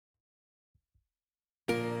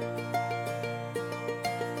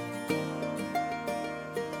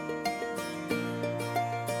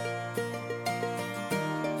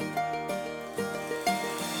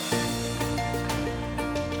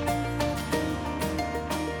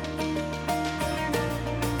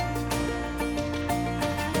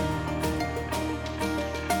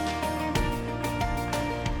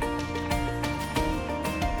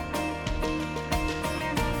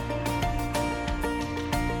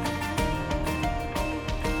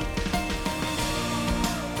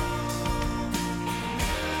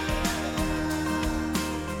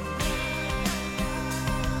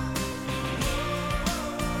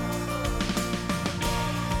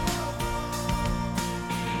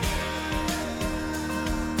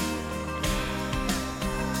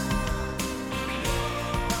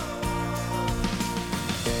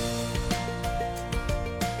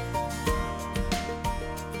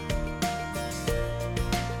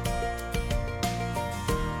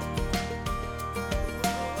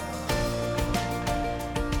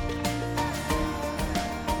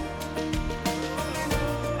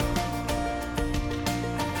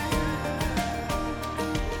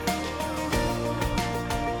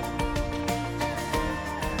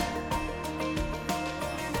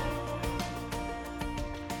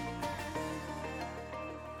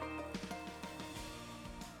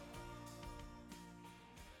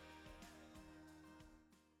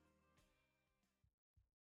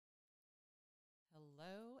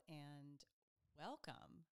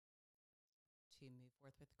welcome to Move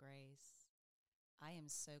Forth with Grace. I am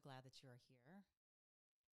so glad that you are here.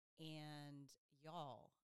 And y'all,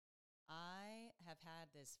 I have had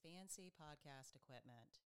this fancy podcast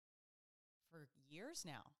equipment for years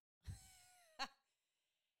now.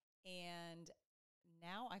 And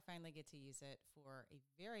now I finally get to use it for a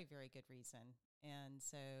very, very good reason. And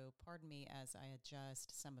so pardon me as I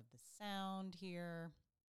adjust some of the sound here.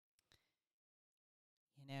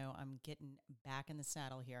 I'm getting back in the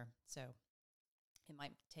saddle here, so it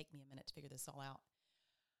might take me a minute to figure this all out.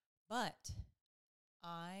 But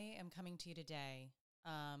I am coming to you today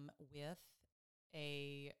with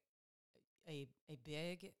a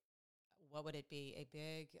big, what would it be? A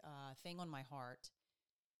big thing on my heart.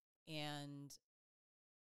 And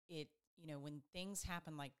when things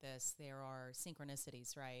happen like this, there are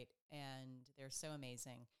synchronicities, right? And they're so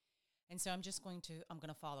amazing. And so I'm going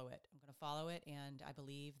to follow it. I'm going to follow it. And I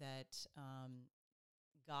believe that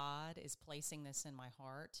God is placing this in my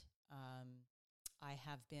heart. I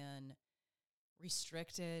have been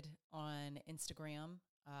restricted on Instagram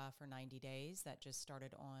for 90 days. That just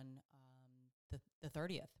started on the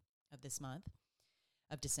 30th of this month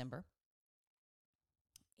of December.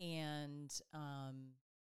 And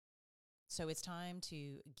so it's time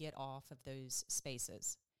to get off of those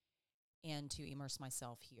spaces and to immerse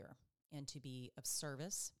myself here and to be of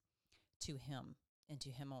service to Him and to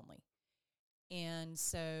Him only. And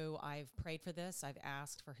so I've prayed for this. I've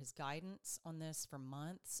asked for His guidance on this for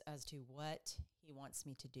months as to what He wants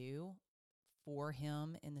me to do for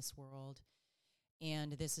Him in this world.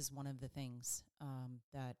 And this is one of the things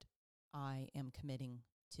that I am committing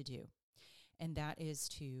to do. And that is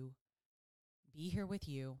to be here with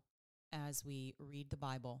you as we read the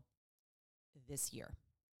Bible this year.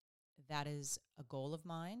 That is a goal of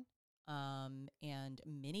mine. And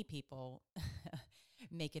many people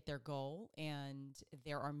make it their goal, and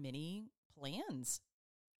there are many plans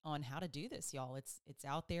on how to do this, y'all. It's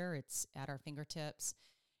out there, it's at our fingertips,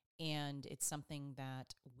 and it's something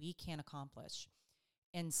that we can accomplish.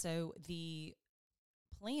 And so the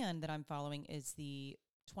plan that I'm following is the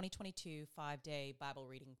 2022 5-day Bible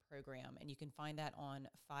reading program, and you can find that on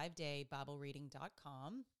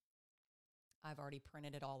 5daybiblereading.com. I've already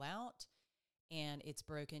printed it all out, and it's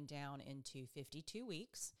broken down into 52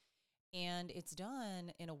 weeks. And it's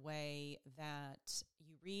done in a way that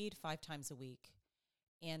you read 5 times a week,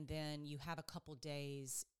 and then you have a couple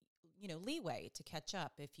days, leeway to catch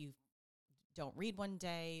up if you don't read one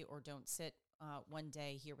day or don't sit one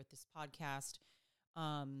day here with this podcast.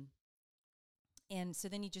 And so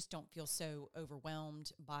then you just don't feel so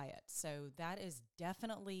overwhelmed by it. So that is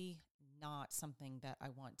definitely not something that I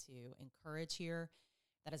want to encourage here.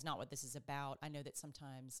 That is not what this is about. I know that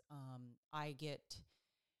sometimes I get,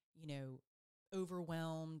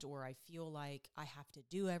 overwhelmed, or I feel like I have to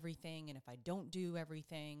do everything. And if I don't do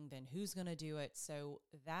everything, then who's going to do it? So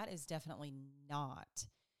that is definitely not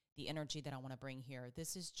the energy that I want to bring here.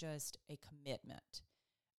 This is just a commitment,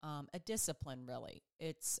 a discipline, really.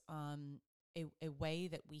 It's a way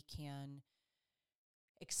that we can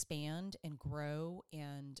expand and grow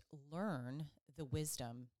and learn the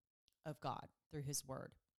wisdom of God through His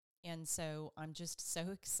Word. And so I'm just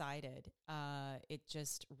so excited. It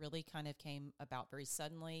just really kind of came about very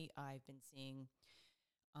suddenly. I've been seeing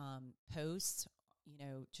posts,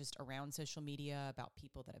 just around social media about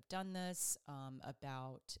people that have done this,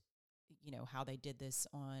 about, how they did this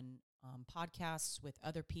on podcasts with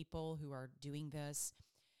other people who are doing this.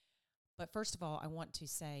 But first of all, I want to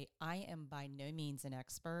say I am by no means an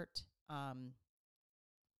expert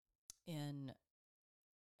in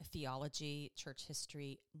theology, church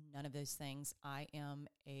history, none of those things. I am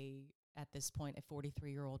at this point, a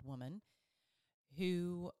 43-year-old woman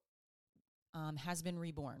who has been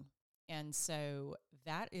reborn. And so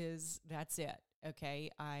that's it. Okay.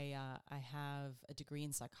 I have a degree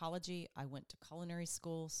in psychology. I went to culinary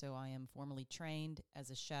school, so I am formally trained as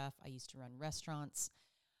a chef. I used to run restaurants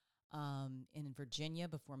in Virginia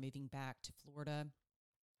before moving back to Florida.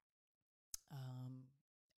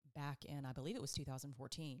 Back in, I believe it was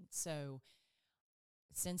 2014. So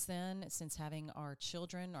since then, since having our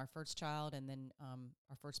children, our first child, and then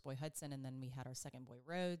our first boy, Hudson, and then we had our second boy,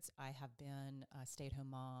 Rhodes, I have been a stay-at-home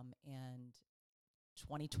mom, and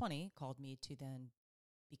 2020 called me to then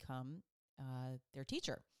become their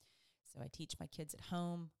teacher. So I teach my kids at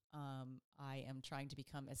home. I am trying to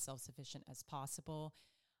become as self-sufficient as possible.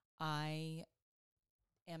 I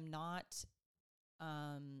am not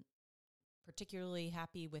particularly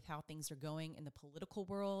happy with how things are going in the political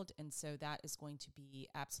world, and so that is going to be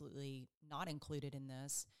absolutely not included in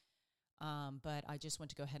this. but I just want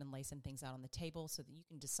to go ahead and lay some things out on the table so that you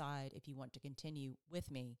can decide if you want to continue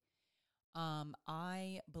with me.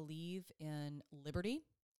 I believe in liberty,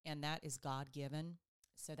 and that is God-given.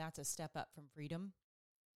 So that's a step up from freedom.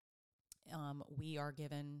 We are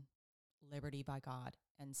given liberty by God,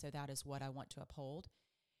 and so that is what I want to uphold.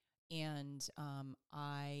 And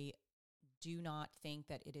I do not think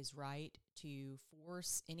that it is right to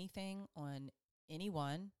force anything on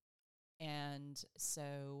anyone. And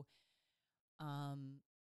so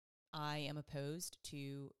I am opposed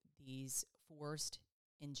to these forced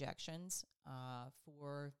injections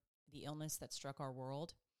for the illness that struck our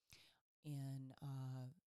world in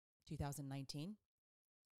 2019.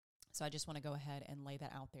 So I just want to go ahead and lay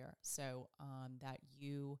that out there so that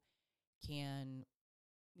you can,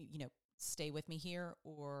 stay with me here,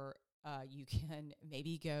 or you can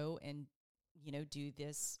maybe go and, do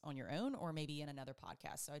this on your own, or maybe in another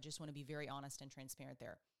podcast. So I just want to be very honest and transparent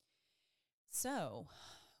there. So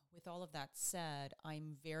with all of that said,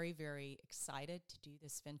 I'm very, very excited to do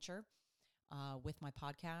this venture with my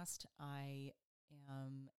podcast. I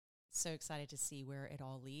am so excited to see where it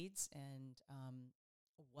all leads, and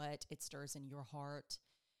what it stirs in your heart,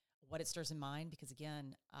 what it stirs in mine, because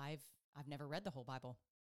again, I've never read the whole Bible,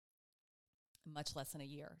 much less in a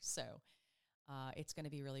year. So it's going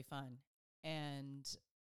to be really fun, and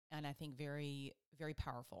I think very, very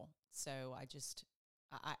powerful. So I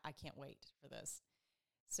can't wait for this.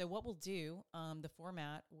 So what we'll do, the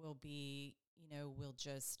format will be, we'll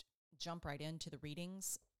just jump right into the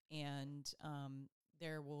readings, and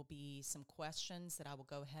there will be some questions that I will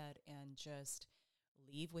go ahead and just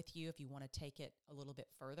leave with you if you want to take it a little bit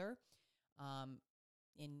further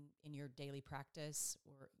in your daily practice,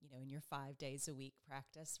 or, in your 5 days a week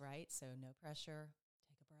practice, right? So no pressure,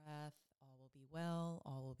 take a breath, all will be well,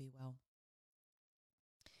 all will be well.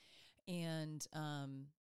 And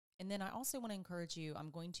then I also want to encourage you, I'm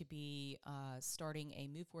going to be starting a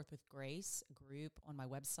Move Forth with Grace group on my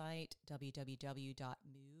website,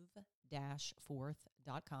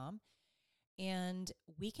 www.move-forth.com. And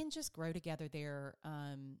we can just grow together there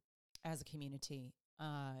as a community.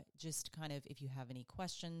 Just kind of, if you have any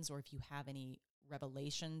questions, or if you have any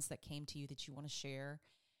revelations that came to you that you want to share,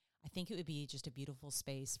 I think it would be just a beautiful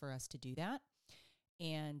space for us to do that.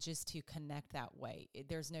 And just to connect that way.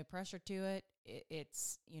 There's no pressure to it.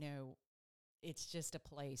 It's just a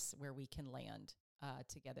place where we can land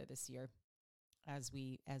together this year as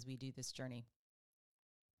we do this journey.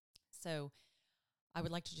 So I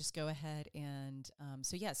would like to just go ahead and,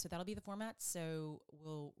 so that'll be the format. So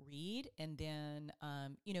we'll read, and then,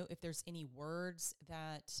 if there's any words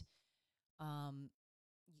that,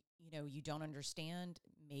 you don't understand,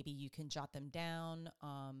 maybe you can jot them down,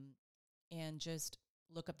 and just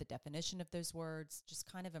look up the definition of those words. Just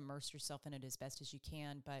kind of immerse yourself in it as best as you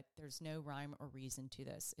can, but there's no rhyme or reason to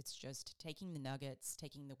this. It's just taking the nuggets,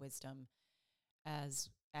 taking the wisdom as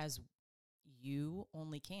you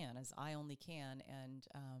only can, as I only can, and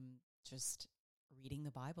just reading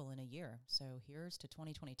the Bible in a year. So here's to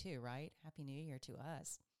 2022, right? Happy New Year to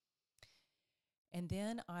us. And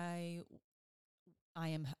then I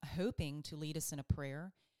am hoping to lead us in a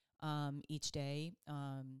prayer each day.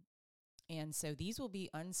 And so these will be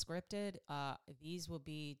unscripted. These will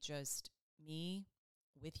be just me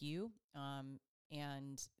with you.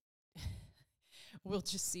 And we'll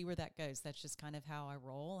just see where that goes. That's just kind of how I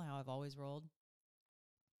roll, how I've always rolled.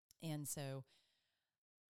 And so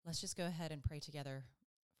let's just go ahead and pray together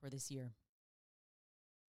for this year.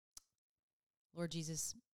 Lord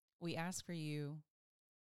Jesus, we ask for you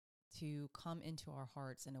to come into our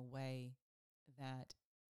hearts in a way that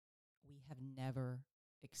we have never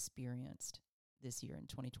experienced this year in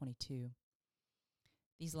 2022.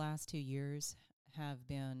 These last 2 years have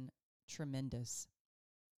been tremendous.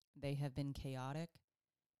 They have been chaotic,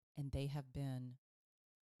 and they have been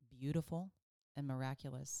beautiful and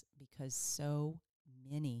miraculous, because so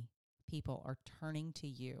many people are turning to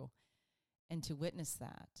you, and to witness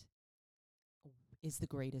that is the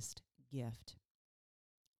greatest gift.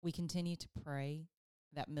 We continue to pray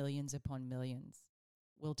that millions upon millions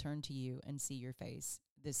will turn to you and see your face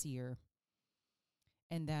this year,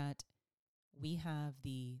 and that we have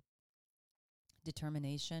the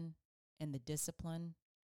determination and the discipline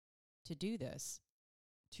to do this,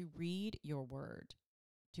 to read your word,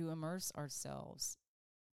 to immerse ourselves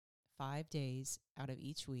 5 days out of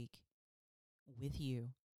each week with you,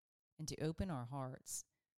 and to open our hearts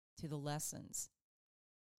to the lessons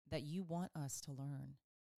that you want us to learn.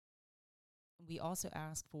 We also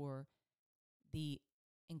ask for the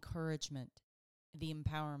encouragement, the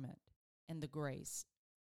empowerment, and the grace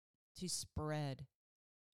to spread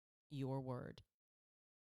your word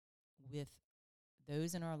with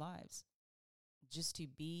those in our lives, just to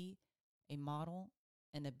be a model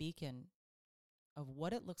and a beacon of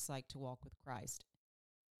what it looks like to walk with Christ,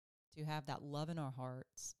 to have that love in our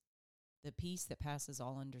hearts, the peace that passes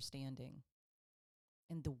all understanding,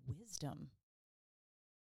 and the wisdom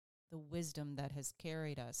that has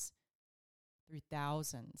carried us through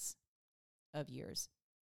thousands of years.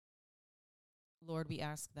 Lord, we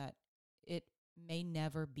ask that it may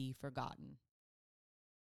never be forgotten,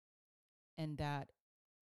 and that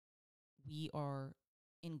we are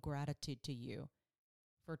in gratitude to you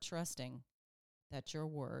for trusting that your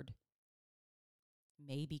word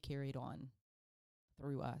may be carried on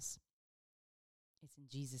through us. It's in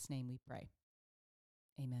Jesus' name we pray.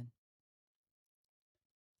 Amen.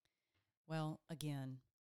 Well, again,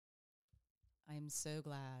 I am so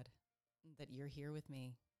glad that you're here with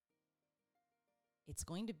me. It's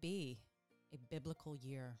going to be a biblical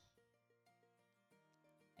year,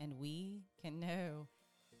 and we can know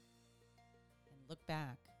and look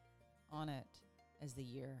back on it as the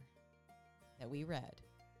year that we read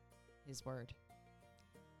his word.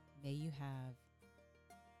 May you have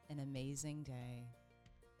an amazing day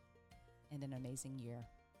and an amazing year.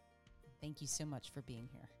 Thank you so much for being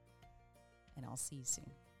here, and I'll see you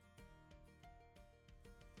soon.